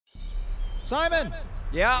Simon!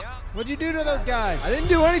 Yeah? What'd you do to those guys? I didn't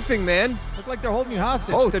do anything, man. Look like they're holding you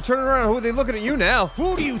hostage. Oh, they're turning around. Who are they looking at you now?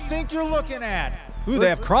 Who do you think you're looking at? Ooh, they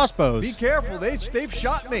have crossbows. Be careful. They've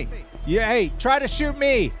shot me. Yeah, hey, try to shoot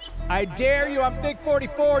me. I dare you. I'm Thick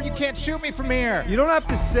 44. You can't shoot me from here. You don't have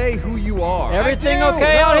to say who you are. Everything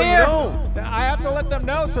okay out here? You don't. I have to let them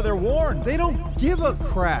know so they're warned. They don't give a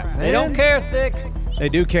crap, man. They don't care, Thick. They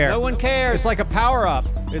do care. No one cares. It's like a power-up.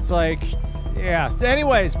 It's like, yeah.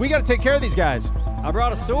 Anyways, we got to take care of these guys. I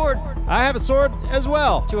brought a sword I have a sword as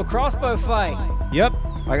well. to a crossbow fight. Yep.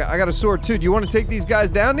 I got a sword, too. Do you want to take these guys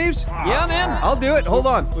down, Neebs? Yeah, man. I'll do it. Hold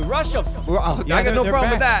on. We rush them. I got no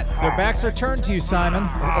problem with that. Their backs are turned to you, Simon.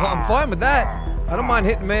 I'm fine with that. I don't mind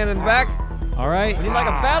hitting man in the back. All right. We need like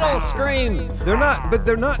a battle scream. They're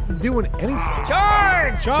not doing anything.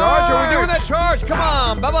 Charge! Charge! Are we doing that charge? Come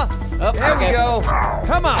on, Bubba. Oh, There okay. we go.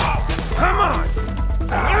 Come on. Come on.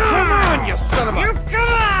 Come on, you son of a...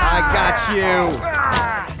 I got you.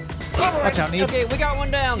 Watch out, Neebs. Okay, we got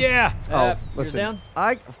one down. Yeah. Oh, yours listen. down?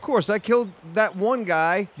 Of course, I killed that one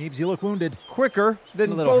guy Neebs, you look wounded. quicker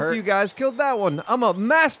than A little both hurt. of you guys killed that one. I'm a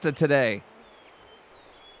master today.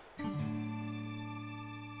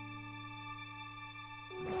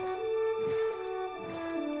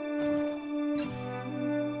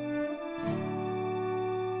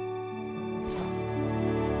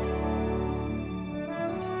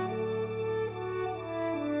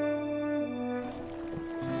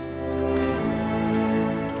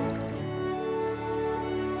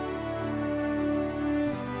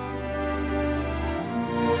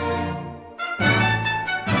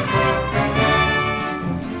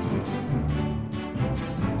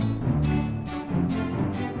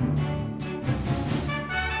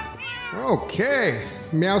 Okay,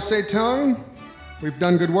 Meow Say Tongue, we've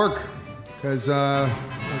done good work. Because we're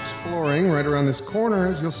exploring right around this corner,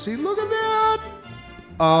 as you'll see. Look at that!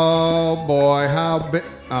 Oh boy, how big.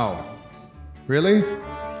 Oh, really?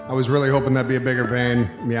 I was really hoping that'd be a bigger vein,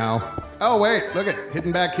 Meow. Oh wait, look at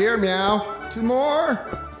hidden back here, Meow. 2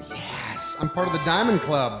 more. Yes, I'm part of the Diamond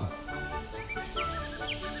Club.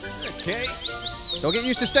 Okay. Don't get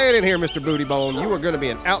used to staying in here, Mr. Booty Bone. You are going to be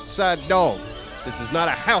an outside dog. This is not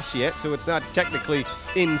a house yet, so it's not technically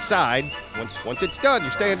inside. Once it's done, you're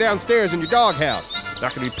staying downstairs in your doghouse.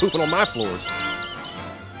 Not going to be pooping on my floors.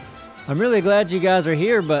 I'm really glad you guys are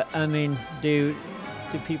here, but I mean, do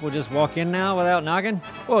people just walk in now without knocking?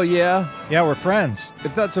 Well, yeah. Yeah, we're friends.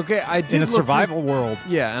 If that's okay, I did In a look survival world.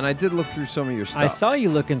 Yeah, and I did look through some of your stuff. I saw you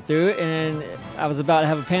looking through it, and I was about to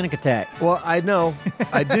have a panic attack. Well, I know.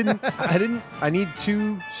 I didn't. I need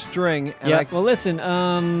 2 string. And Yeah. Well, listen.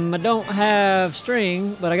 I don't have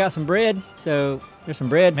string, but I got some bread. So there's some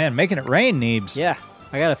bread. Man, making it rain, Neebs. Yeah.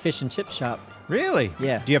 I got a fish and chip shop. Really?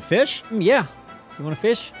 Yeah. Do you have fish? Yeah. You want a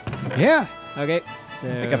fish? Yeah. Okay. So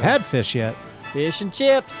I think I've had fish yet. fish and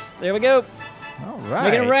chips. There we go. All right.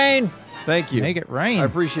 Making it rain. Thank you. Make it rain. I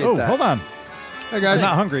appreciate oh, that. Hold on. Hey I'm guys.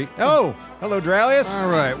 not hungry. Oh, hello, Dralius. All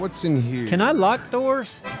right, what's in here? Can I lock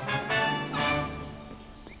doors?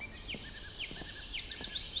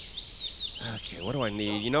 Okay, what do I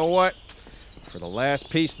need? You know what? For the last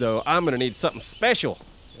piece, though, I'm going to need something special.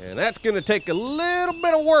 And that's going to take a little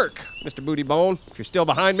bit of work, Mr. Booty Bone. If you're still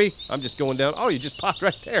behind me, I'm just going down. Oh, you just popped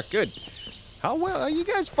right there. Good. How well? You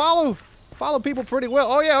guys follow people pretty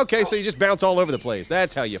well. Oh, yeah, okay, so you just bounce all over the place.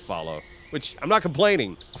 That's how you follow. Which, I'm not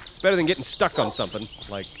complaining. It's better than getting stuck on something,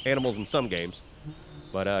 like animals in some games.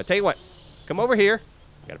 But tell you what, come over here.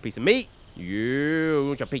 Got a piece of meat. You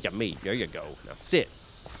want a piece of meat. There you go. Now sit.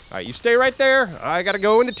 All right, you stay right there. I got to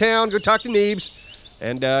go into town, go talk to Neebs,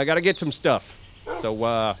 and I got to get some stuff. So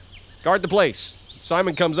guard the place. If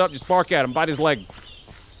Simon comes up, just bark at him, bite his leg.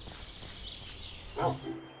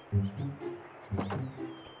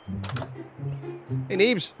 Hey,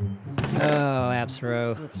 Neebs. Oh,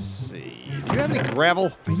 Appsro. Let's see. Do you have any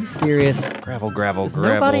gravel? Are you serious? Gravel. Does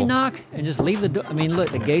nobody knock and just leave the door? I mean, look,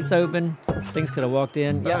 the gate's open. Things could have walked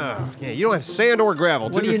in. Yep. Yeah, you don't have sand or gravel.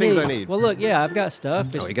 What Two do of the you things need? I need. Well, look, yeah, I've got stuff.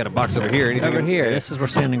 Oh, It's you got a box over here. Anything over here. Yeah. This is where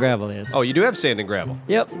sand and gravel is. Oh, you do have sand and gravel.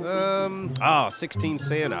 Yep. 16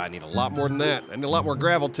 sand. I need a lot more than that. I need a lot more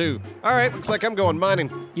gravel, too. All right, looks like I'm going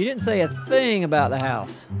mining. You didn't say a thing about the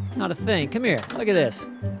house. Not a thing. Come here. Look at this.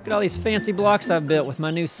 Look at all these fancy blocks I've built with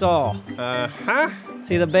my new saw. Huh?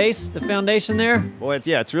 See the base, the foundation there? Boy,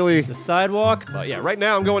 it's really... The sidewalk? yeah, right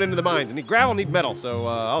now I'm going into the mines. I need gravel, need metal, so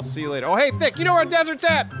I'll see you later. Oh, hey, Thick, you know where a desert's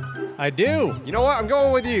at? I do. You know what? I'm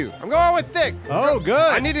going with you. I'm going with Thick. Oh, good.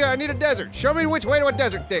 I need a desert. Show me which way to a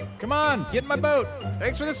desert, Thick. Come on, get in my boat.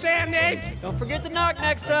 Thanks for the sand, Neebs. Don't forget to knock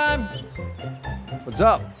next time. What's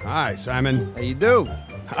up? Hi, Simon. How you do?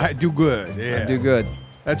 I do good, yeah. I do good.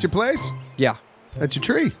 That's your place? Yeah. That's your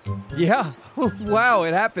tree. Yeah. Wow,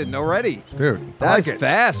 it happened already. Dude, I That's like it.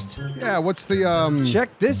 fast. Yeah, what's the,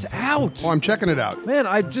 Check this out. Oh, I'm checking it out. Man,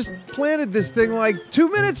 I just planted this thing like 2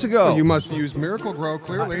 minutes ago. You must use Miracle Grow,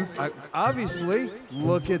 clearly. Obviously.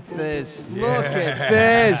 Look at this. Look at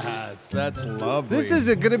this. Yes, that's lovely. This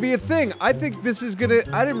isn't going to be a thing. I think this is going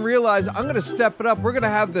to, I didn't realize, I'm going to step it up. We're going to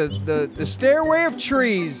have the stairway of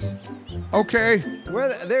trees. Okay.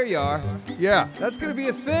 There you are. Yeah. That's going to be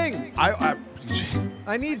a thing.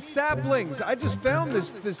 I need saplings. I just found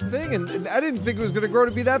this thing, and I didn't think it was going to grow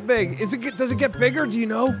to be that big. Does it get bigger? Do you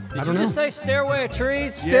know? Did you just say stairway of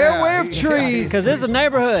trees? Stairway of trees. Because this is a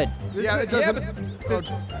neighborhood. Yeah, it doesn't.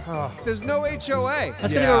 There's no HOA.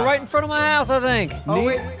 That's going to go right in front of my house, I think. Oh,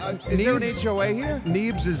 wait. Is there an Neebs- HOA here?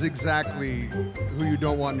 Neebs is exactly who you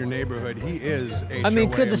don't want in your neighborhood. He is HOA I mean,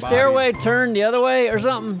 could the embodied. stairway turn the other way or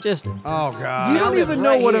something? Just. Oh, God. You don't live even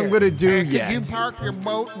know right what here. I'm going to do Could yet. you park your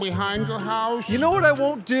boat behind your house? You know what I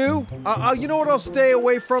won't do? You know what I'll stay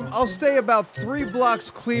away from? I'll stay about 3 blocks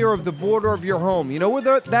clear of the border of your home. You know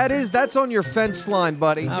where that is? That's on your fence line,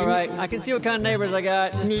 buddy. All right, I can see what kind of neighbors I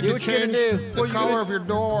got. Just Need do to what you're going change to do. the color of your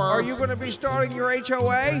door. Are you going to be starting your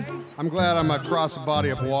HOA? I'm glad I'm across a body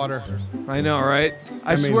of water. I know, right?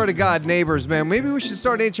 I mean- swear to God, neighbors, man. Maybe we should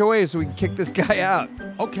start an HOA so we can kick this guy out.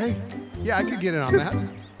 Okay. Yeah, I could get in on that.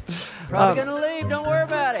 Probably going to leave. Don't worry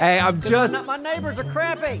about it. Hey, I'm 'Cause just... My neighbors are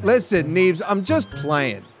crappy. Listen, Neebs, I'm just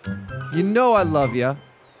playing. You know I love you.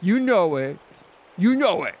 You know it. You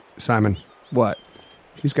know it. Simon, What?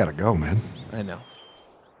 he's got to go, man. I know.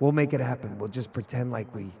 We'll make it happen. We'll just pretend like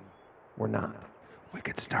we're not. We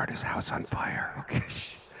could start his house on fire. Okay.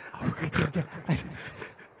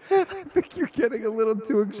 I think you're getting a little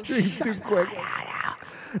too extreme too quick.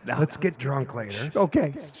 Now let's get drunk later.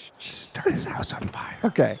 Okay. Start his house on fire.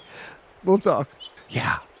 Okay. We'll talk.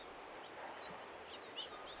 Yeah.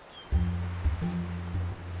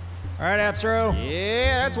 All right, Appsro.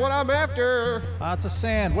 Yeah, that's what I'm after. Lots of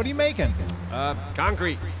sand. What are you making?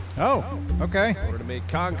 Concrete. Oh, okay. In order to make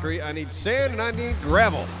concrete, I need sand and I need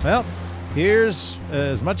gravel. Well, here's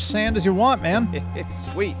as much sand as you want, man.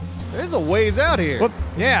 Sweet. There's a ways out here. Whoop.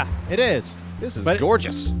 Yeah, it is. This is But-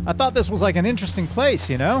 gorgeous. I thought this was like an interesting place,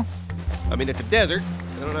 you know? I mean, it's a desert.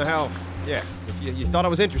 I don't know how. Yeah. If you thought I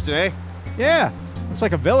was interested, eh? Yeah. Looks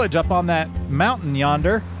like a village up on that mountain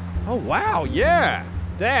yonder. Oh, wow. Yeah.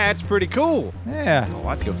 That's pretty cool. Yeah. Oh, I'll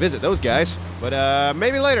have to go visit those guys. But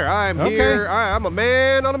maybe later. I'm Okay. here. I'm a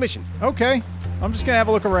man on a mission. Okay. I'm just gonna have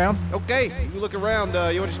a look around. Okay. You look around.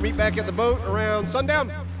 You want to just meet back at the boat around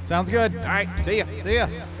sundown? Sounds good. All right. See ya. See ya.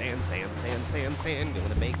 Sand, sand, sand, sand, sand. You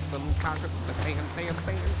want to make some concrete with the sand, sand,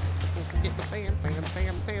 sand. Get the sand, sand,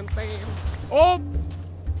 sand, sand, sand. Oh!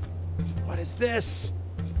 What is this?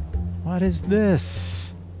 What is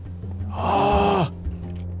this? Oh!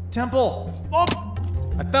 Temple! Oh!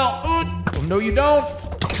 I fell! Oh, no, you don't!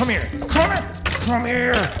 Come here! Come here! Come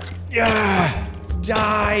here! Yeah!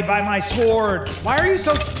 Die by my sword! Why are you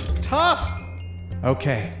so tough?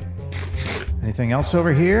 Okay. Anything else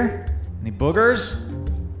over here? Any boogers?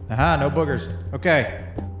 Aha, no boogers. Okay.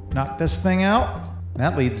 Knock this thing out.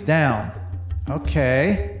 That leads down.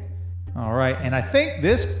 Okay. All right, and I think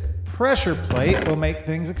this pressure plate will make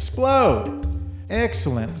things explode.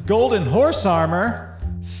 Excellent. Golden horse armor.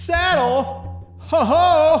 Saddle. Ho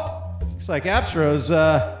ho! Looks like Appsro's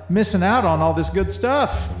missing out on all this good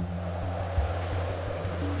stuff.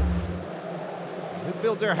 Who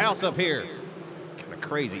builds their house up here? It's kind of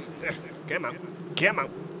crazy. Come on. Come on.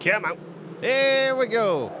 Come on. There we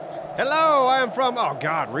go. Hello, I am from... Oh,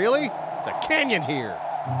 God, really? It's a canyon here.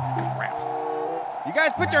 Crap. You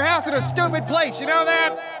guys put your house in a stupid place, you know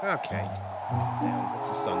that? Okay. Now, what's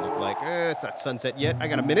the sun look like? It's not sunset yet. I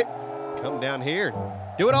got a minute. Come down here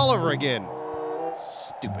and do it all over again.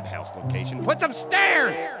 Stupid house location. Put some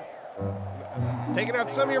stairs! Taking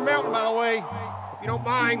out some of your mountain, by the way, if you don't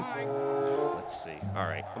mind. Let's see. All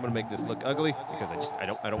right, I'm gonna make this look ugly because I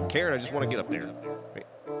don't care and I just want to get up there.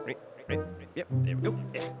 Right. Yep, there we go.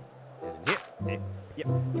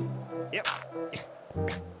 Yep.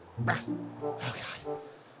 Oh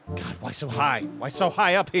God, why so high? Why so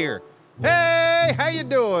high up here? Hey, how you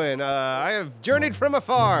doing? I have journeyed from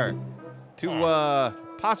afar to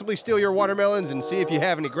possibly steal your watermelons and see if you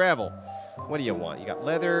have any gravel. What do you want? You got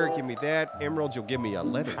leather? Give me that. Emeralds, you'll give me a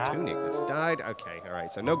leather tunic that's dyed. Okay, all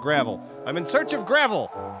right, so no gravel. I'm in search of gravel,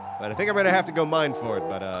 but I think I'm gonna have to go mine for it.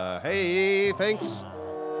 But hey, thanks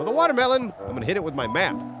for the watermelon. I'm gonna hit it with my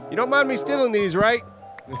map. You don't mind me stealing these, right?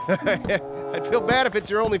 I'd feel bad if it's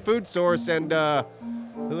your only food source and yeah,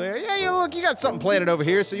 look, you got something planted over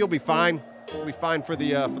here, so you'll be fine. You'll be fine for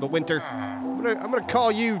the winter. I'm gonna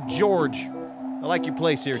call you George. I like your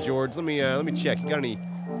place here, George. Let me check. You got any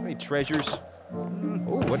treasures?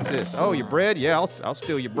 Oh, what's this? Oh, your bread? Yeah, I'll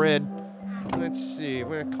steal your bread. Let's see.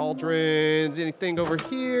 Where cauldrons? Anything over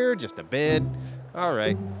here? Just a bed. All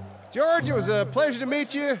right. George, it was a pleasure to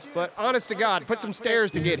meet you, but honest to God, put some stairs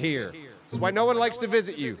to get here. This is why no one likes to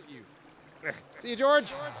visit you. See you,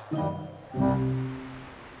 George. What's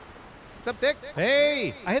up, Dick?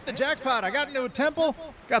 Hey, I hit the jackpot. I got into a temple,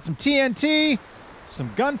 got some TNT, some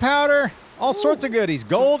gunpowder, all sorts of goodies.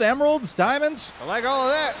 Gold, emeralds, diamonds. I like all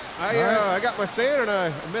of that. I got my sand, and I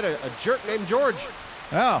met a jerk named George.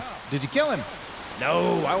 Oh, did you kill him?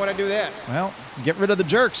 No, why would I do that? Well, get rid of the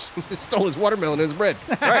jerks. Stole his watermelon and his bread.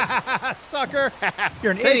 Right. Sucker.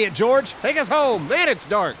 You're an idiot, George. Take us home. Man, it's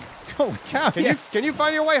dark. Holy cow. Can you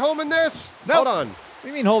find your way home in this? Nope. Hold on. What do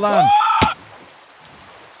you mean, hold on?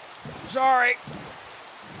 Sorry.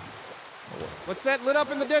 What's that lit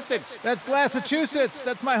up in the distance? That's Massachusetts.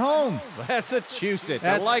 That's my home. Massachusetts.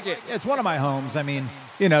 I like it. It's one of my homes. I mean,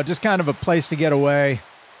 you know, just kind of a place to get away,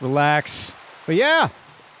 relax. But yeah.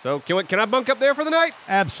 So can I bunk up there for the night?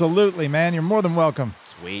 Absolutely, man. You're more than welcome.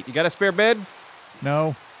 Sweet. You got a spare bed?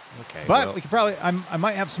 No. Okay. But well. we could probably, I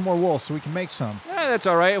might have some more wool so we can make some. Yeah, that's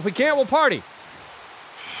all right. If we can't, we'll party.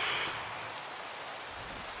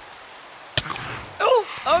 Oh,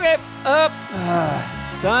 okay.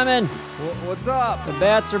 Simon, What's up? the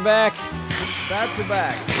bats are back. Back to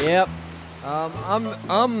back. Yep.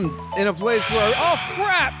 I'm in a place where. Oh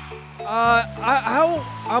crap!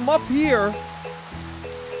 I'm up here.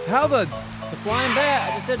 How the? It's a flying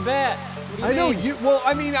bat. I just said bat. What do you I know mean? you. Well,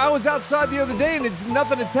 I mean, I was outside the other day and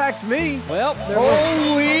nothing attacked me. Well, there was.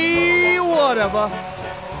 Holy whatever.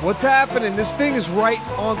 What's happening? This thing is right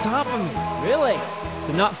on top of me. Really? Is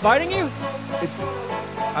it not fighting you?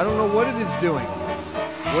 I don't know what it is doing.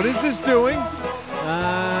 What is this doing?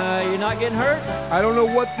 You're not getting hurt? I don't know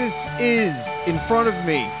what this is in front of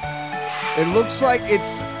me. It looks like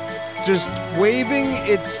it's just waving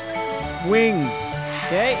its wings.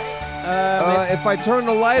 Okay. If I turn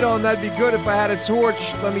the light on, that'd be good. If I had a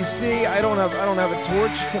torch, let me see. I don't have a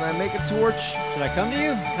torch. Can I make a torch? Should I come to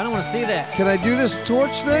you? I don't want to see that. Can I do this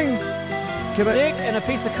torch thing? Stick and a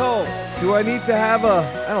piece of coal. Do I need to have a?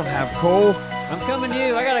 I don't have coal. I'm coming to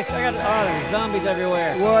you. I got. Oh, there's zombies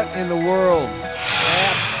everywhere. What in the world?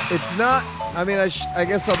 Yeah. It's not. I mean, I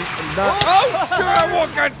guess I'm not. Oh, you're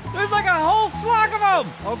walking. There's like a whole flock of them.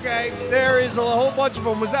 Okay, there is a whole bunch of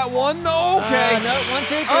them. Was that one? No. Okay. No, 1,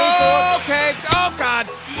 2, 3, 4. Oh, okay. Oh, God.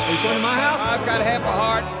 Are you going to my house? I've got half a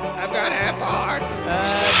heart. I've got half a heart. No.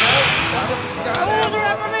 Oh, they're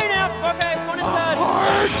after me now. Okay, going inside.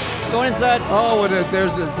 Going inside. Oh, and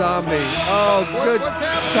there's a zombie. Oh, good What's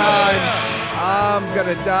happening times. I'm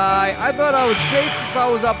gonna die. I thought I was safe if I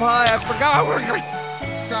was up high. I forgot.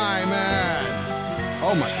 Simon.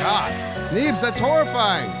 Oh my God. Neebs, that's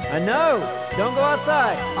horrifying. I know. Don't go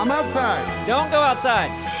outside. I'm outside. Don't go outside.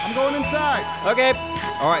 I'm going inside. Okay.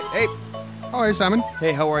 All right. Hey. Oh, hey, Simon.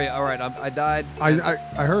 Hey, how are you? All right. I died.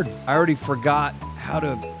 I heard. I already forgot how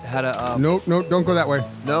to. No, don't go that way.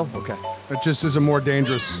 No. Okay. That just is a more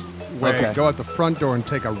dangerous way. Okay. Go out the front door and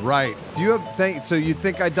take a right. Do you have? So you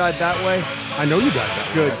think I died that way? I know you got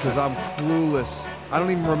that. Good, because I'm clueless. I don't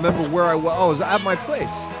even remember where I was. Oh, I was at my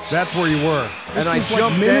place. That's where you were. And I This was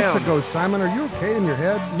jumped like minutes down. ago, Simon. Are you okay in your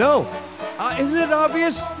head? No. Isn't it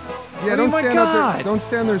obvious? Yeah, Oh don't my stand God. out there. Don't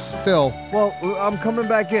stand there still. Well, I'm coming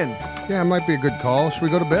back in. Yeah, it might be a good call. Should we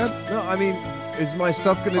go to bed? No, I mean, is my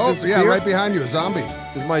stuff gonna Oh, disappear? yeah, right behind you, a zombie.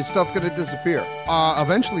 Is my stuff gonna disappear?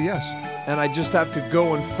 Eventually, yes. And I just have to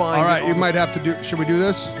go and find All right, it you on- might have to do. Should we do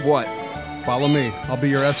this? What? Follow me. I'll be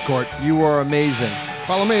your escort. You are amazing.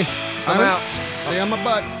 Follow me. I'm Simon, out. Stay on my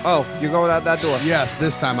butt. Oh, you're going out that door? Yes,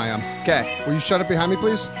 this time I am. Okay. Will you shut up behind me,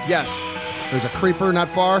 please? Yes. There's a creeper not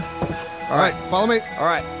far. All right, follow me. All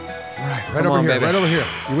right. All right, right Come over on, here. baby. Right over here.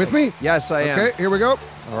 You with me? Yes, I am. Okay, here we go.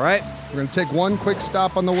 All right. We're gonna take one quick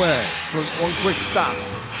stop on the way. One quick stop.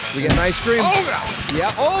 We get an ice cream. Oh, God.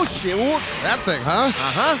 Yeah. Oh shit. Ooh. That thing, huh?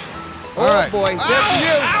 Uh-huh. All Oh right. boy. It's after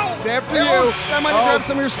you. It's after you. I might have grabbed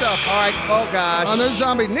some of your stuff. All right. Oh gosh. On this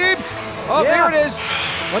zombie. Neebs! Oh, Yeah. there it is.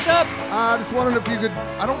 What's up? Just wondering if you could.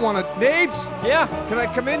 I don't want to. Neebs, Yeah. can I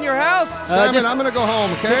come in your house? Simon, just I'm gonna go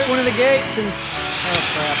home, okay? Pick one of the gates and.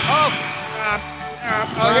 Oh,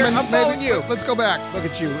 Simon, I'm following maybe, you. Let's go back. Look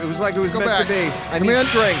at you. It was like it was Go meant back. to be. I Come need in.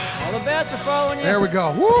 string. All the bats are following you. There we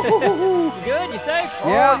go. Woo-hoo-hoo-hoo. You good? You safe?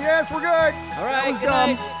 Yeah. Yes, we're good. All right. Good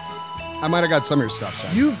night. I might have got some of your stuff,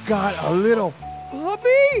 Simon. You've got a little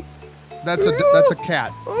puppy. That's a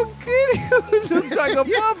cat. Oh, kitty. It looks like a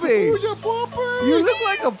puppy. You look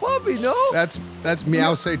like a puppy, no? That's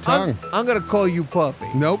meow say tongue. I'm gonna call you puppy.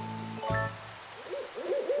 Nope.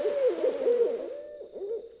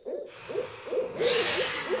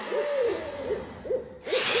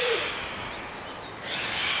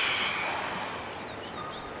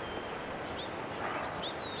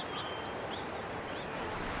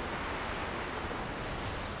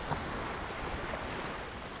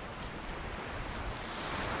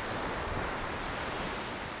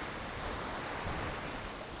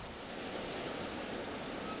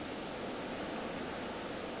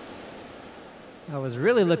 I was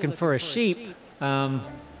really looking for a sheep, but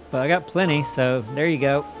I got plenty, so there you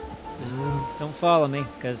go. Just don't follow me,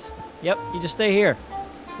 because, yep, you just stay here.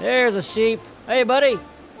 There's a sheep. Hey, buddy,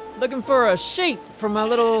 looking for a sheep for my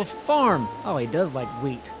little farm. Oh, he does like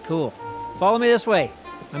wheat. Cool. Follow me this way.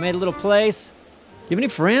 I made a little place. You have any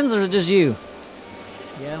friends, or is it just you?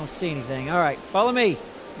 Yeah, I don't see anything. All right, follow me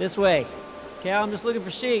this way. Cow, I'm just looking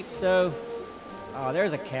for sheep, so... Oh,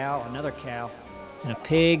 there's a cow, another cow, and a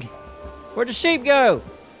pig. Where'd the sheep go?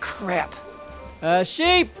 Crap.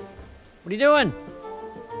 Sheep! What are you doing?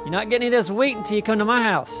 You're not getting any of this wheat until you come to my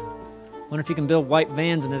house. Wonder if you can build white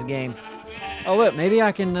vans in this game. Oh, look, maybe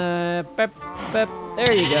I can, there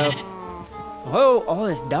you go. Oh,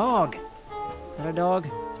 this dog. Is that a dog?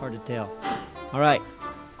 It's hard to tell. All right,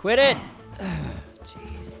 quit it.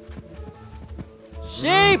 Jeez.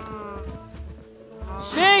 Sheep!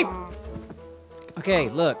 Sheep! Okay,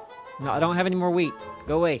 look. No, I don't have any more wheat.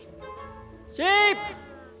 Go away. Sheep!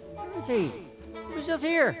 Where is he? He was just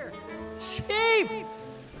here. Sheep!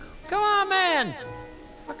 Come on, man!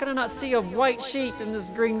 How can I not see a white sheep in this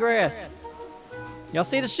green grass? Y'all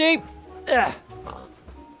see the sheep? Ugh.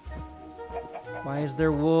 Why is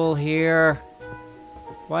there wool here?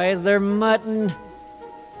 Why is there mutton?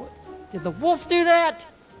 Did the wolf do that?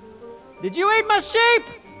 Did you eat my sheep?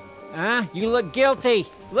 Huh? You look guilty.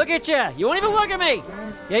 Look at you. You won't even look at me.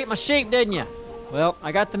 You ate my sheep, didn't you? Well,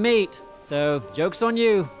 I got the meat, so joke's on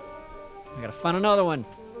you. I gotta find another one.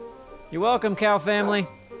 You're welcome, cow family.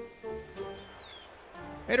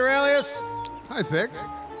 Hey, Doralius. Hi, Vic.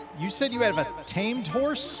 You said you had a tamed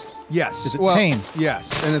horse? Yes. Is it tame?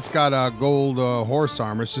 Yes, and it's got a gold horse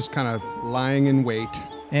armor. It's just kind of lying in wait.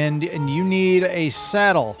 And you need a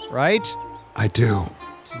saddle, right? I do.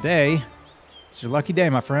 Today, it's your lucky day,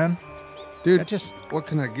 my friend. Dude, what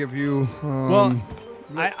can I give you? Well,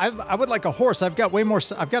 I would like a horse. I've got way more.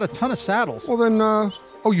 I've got a ton of saddles. Well, then,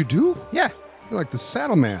 oh, you do? Yeah. You're like the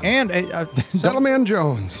Saddleman. And Saddleman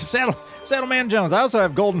Jones. Saddleman Jones. I also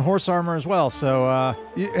have golden horse armor as well. So,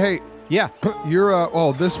 hey. Yeah. You're,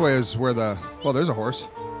 oh, this way is where well, there's a horse.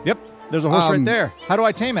 Yep. There's a horse right there. How do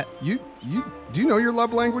I tame it? Do you know your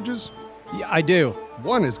love languages? Yeah, I do.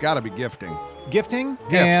 One has got to be gifting. Gifting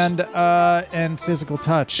Gifts. and physical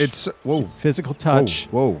touch. It's whoa. Physical touch.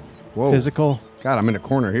 Whoa. Physical. God, I'm in a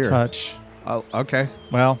corner here. Touch. Oh, okay.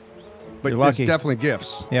 Well, but you're it's lucky. definitely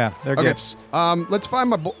gifts. Yeah, they're Okay. gifts. Let's find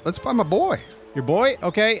my boy. Your boy?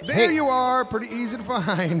 Okay. There you are. Pretty easy to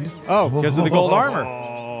find. Oh, because of the gold armor.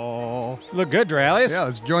 You look good, Doralius. Yeah,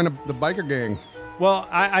 let's join the biker gang. Well,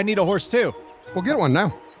 I need a horse too. We'll get one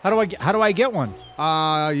now. How do I get one?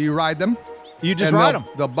 You ride them. You just and ride them.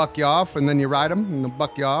 They'll buck you off, and then you ride them, and they'll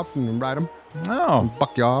buck you off, and then ride them. Oh. And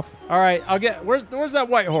buck you off. All right, I'll get. Where's that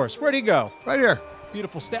white horse? Where'd he go? Right here.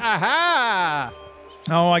 Beautiful Aha!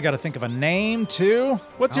 Oh, I got to think of a name too.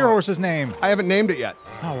 What's your horse's name? I haven't named it yet.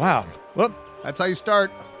 Oh wow. Well, that's how you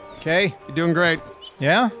start. Okay. You're doing great.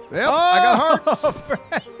 Yeah. Yep. I got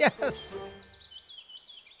hearts. Yes.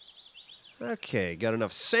 Okay, got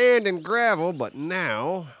enough sand and gravel, but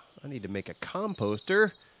now I need to make a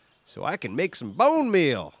composter so I can make some bone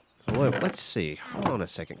meal. Let's see. Hold on a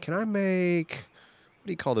second. Can I make... What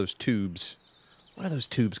do you call those tubes? What are those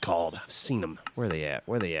tubes called? I've seen them. Where are they at?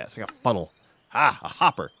 It's like a funnel. Ah, a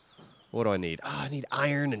hopper. What do I need? Oh, I need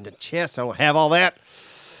iron and a chest. I don't have all that.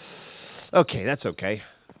 Okay, that's okay.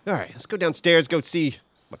 All right, let's go downstairs, go see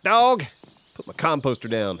my dog. Put my composter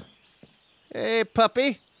down. Hey,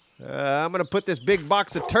 puppy. I'm going to put this big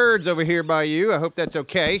box of turds over here by you. I hope that's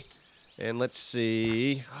okay. And let's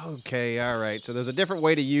see. Okay, all right. So there's a different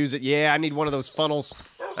way to use it. Yeah, I need one of those funnels.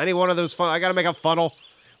 I got to make a funnel,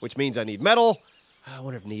 which means I need metal. I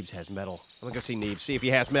wonder if Neebs has metal. I'm going to go see Neebs, see if he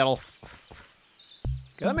has metal.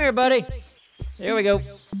 Come here, buddy. There we go.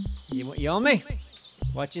 You on me?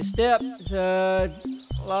 Watch your step. It's a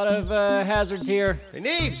lot of hazards here. Hey,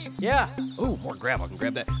 Neebs. Yeah. Ooh, more gravel. I can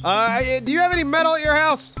grab that. Do you have any metal at your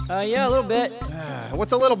house? Yeah, a little bit.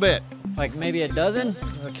 What's a little bit? Like maybe a dozen?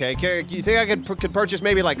 Okay, you think I could purchase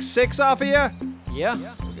maybe like 6 off of you?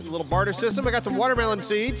 Yeah. A little barter system. I got some watermelon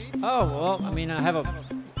seeds. Oh, well, I mean,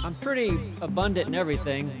 I'm pretty abundant in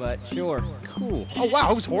everything, but sure. Cool. Oh,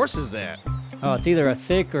 wow, whose horse is that? Oh, it's either a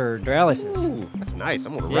thick or Dralius's. Ooh, that's nice.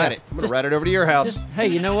 I'm going to ride it. I'm going to ride it over to your house. Hey,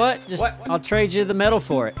 you know what? I'll trade you the metal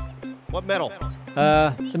for it. What metal?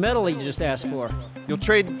 The metal you just asked for. You'll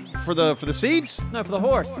trade for the seeds? No, for the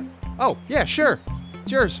horse. Oh, yeah, sure.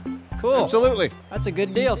 It's yours. Cool. Absolutely. That's a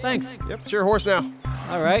good deal, thanks. Yep, it's your horse now.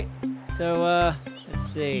 All right. So, let's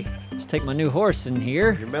see. Just take my new horse in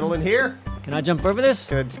here. Your metal in here? Can I jump over this?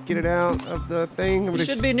 Can I just get it out of the thing? It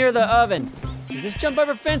should be near the oven. Does this jump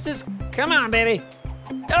over fences? Come on, baby.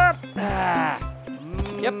 Up.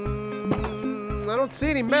 I don't see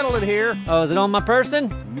any metal in here. Oh, is it on my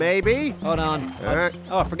person? Maybe. Hold on. Alright.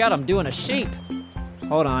 Oh, I forgot I'm doing a sheep.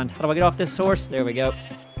 Hold on. How do I get off this horse? There we go.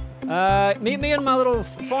 Meet me in my little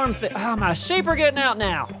farm thing. Oh, my sheep are getting out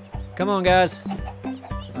now. Come on, guys.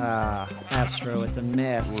 Appsro, it's a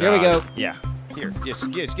mess. Here we go. Yeah. Here,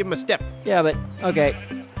 just give him a step. Yeah, but, okay.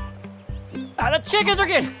 The chickens are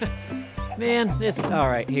getting... Man, this... All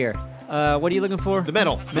right, here. What are you looking for? The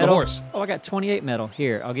metal for the Metal? horse. Oh, I got 28 metal.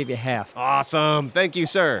 Here, I'll give you half. Awesome. Thank you,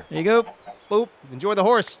 sir. There you go. Boop. Enjoy the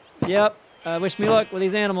horse. Yep. Wish me luck with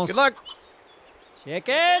these animals. Good luck.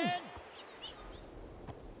 Chickens!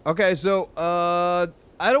 Okay, so I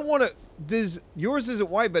don't want to. Yours isn't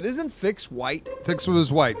white, but isn't Thick's white? Thick's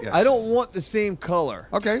was white, yes. I don't want the same color.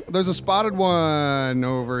 Okay, there's a spotted one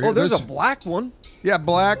over here. Oh, there's a black one. Yeah,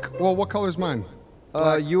 black. Well, what color's mine?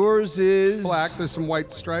 Yours is Black. There's some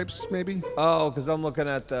white stripes, maybe. Oh, because I'm looking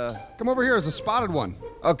at the. Come over here. There's a spotted one.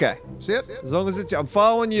 Okay. See it? As long as it's, I'm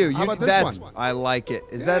following you. How about this that's, one? I like it.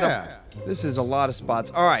 Is Yeah. that a? This is a lot of spots.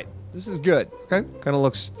 All right, this is good. Okay. Kind of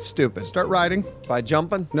looks stupid. Start riding. By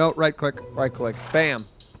jumping, No, right click. right click, bam.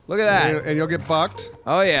 Look at that. And you'll get bucked.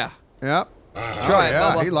 Oh yeah. Yep. Try it,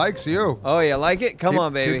 Yeah, Bubba. he likes you. Oh yeah, like it? Come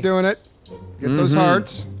on, baby. Keep doing it. Get those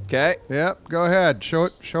hearts. Okay. Yep. Go ahead. Show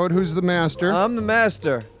it. Show it. Who's the master? I'm the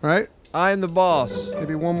master. Right. I'm the boss.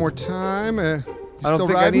 Maybe one more time. You I don't still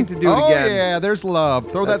think I riding? need to do it oh, again. yeah. There's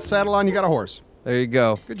love. Throw that saddle on. You got a horse. There you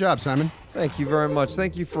go. Good job, Simon. Thank you very much.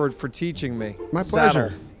 Thank you for teaching me. My Saddle.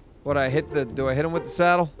 pleasure. What do I hit him with the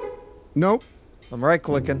saddle? Nope. I'm right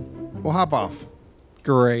clicking. We'll hop off.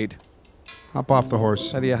 Great. Hop off the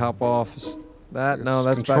horse. How do you hop off? That no, It's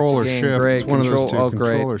that's control back or to game. shift. Great. It's one of those two. Oh,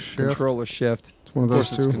 great. Control or shift. Control or shift. It's one of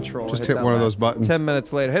those It's two. control. Just Hit hit that one of last. those buttons. 10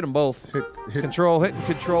 minutes later, hit them both. Hit. Control, hit,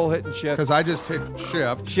 shift. Because I just hit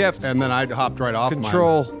shift. Shift. And then I hopped right off mine.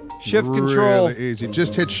 Control. Shift, really control. easy.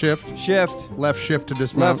 Just hit shift. Shift. Left shift to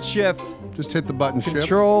dismount. Left shift. Just hit the button shift.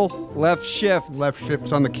 Control. Left shift. Left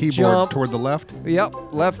shift's on the keyboard Jump. toward the left. Yep.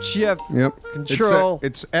 Left shift. Yep. Control.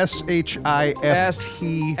 It's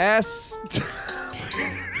S-H-I-F-T. S.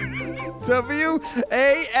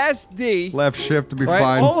 W-A-S-D. Left shift to be Right?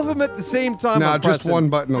 fine. All of them at the same time. No, I'm just pressing. one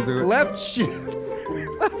button will do it. Left shift.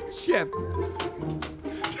 Left shift.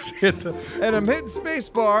 Just hit the. And I'm hitting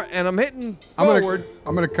spacebar and I'm hitting I'm forward.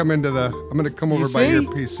 gonna come into the. I'm gonna come over by see? your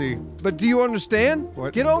PC. But do you understand?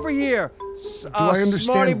 What? Get over here. Do I understand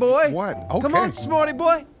Smarty boy. what? Come Okay. on, smarty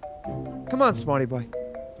boy. Come on, smarty boy.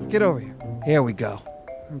 Get over here. Here we go.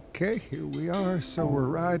 Okay, here we are. So we're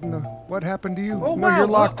riding. What happened to you? Oh, no, wow. you're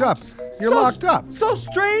locked up. You're locked up. So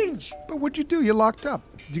strange. But what'd you do? You locked up.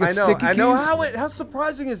 Did you get I know. sticky I know. keys? How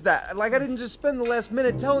surprising is that? Like I didn't just spend the last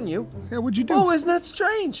minute telling you. Yeah, what'd you do? Oh, isn't that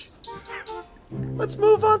strange? Let's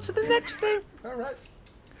move on to the next thing. All right.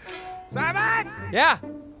 Simon! Yeah.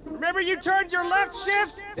 Remember you turned your left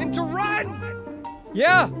shift into run?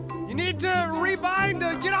 Yeah. You need to rebind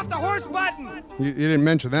to get off the horse button. You didn't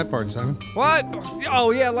mention that part, Simon. What?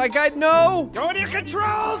 Oh yeah, like I'd know. Go to your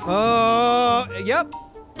controls. Yep.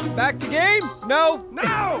 Back to game? No.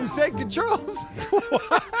 No. You said controls.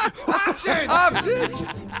 Options. Options.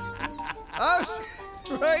 Options.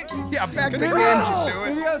 Right? Yeah, back to Control. games you do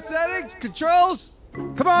it. Video settings. Controls.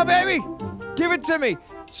 Come on, baby. Give it to me.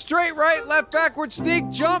 Straight right, left, backward, sneak,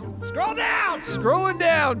 jump. Scroll down. Scrolling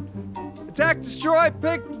down. Attack, destroy,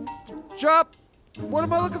 pick, drop. What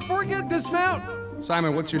am I looking for again? Dismount.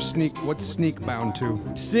 Simon, what's sneak bound to?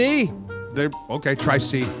 C. There. Okay, try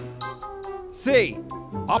C. C.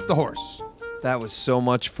 Off the horse. That was so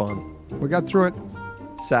much fun. We got through it.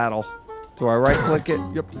 Saddle. Do I right click it?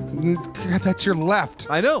 Yep. That's your left.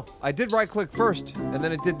 I know. I did right click first, and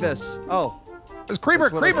then it did this. Oh. It's creeper,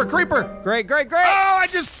 That's what I- creeper. Great, great, great. Oh, I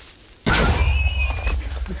just.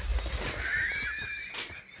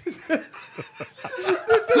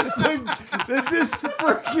 This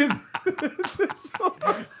freaking.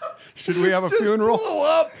 Should we have a just funeral? blew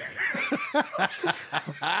up.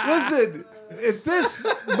 Listen, if this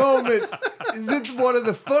moment isn't one of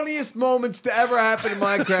the funniest moments to ever happen in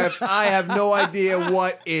Minecraft, I have no idea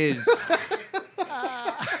what is.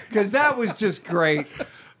 Because that was just great.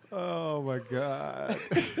 Oh my God.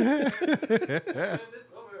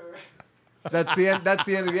 That's the end. That's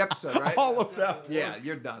the end of the episode, right? All of that. Yeah,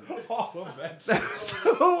 you're done. That was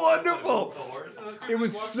so wonderful. It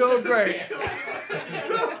was so great. So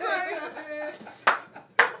great.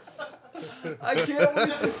 I can't wait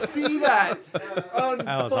to see that unfold.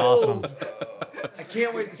 That was awesome. I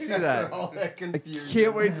can't wait to see that. All that confusion.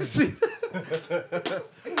 Can't wait to see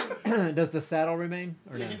that. Does the saddle remain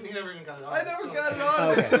or no? I never got it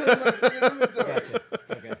on. It's still in my freaking inventory.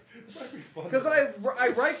 Okay. Because I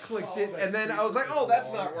right-clicked it, and then I was like, oh,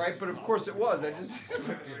 that's not right, but of course it was. I just...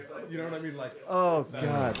 You know what I mean? Like, Oh,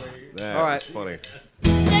 God. That's All right. funny.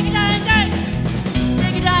 Ding-a-dang-dang,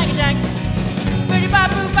 ding-a-dang-dang,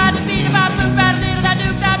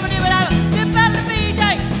 pretty-ba-boo-ba-da-bee-da-ba-boo-ba-da-dee-da-da-doo-da.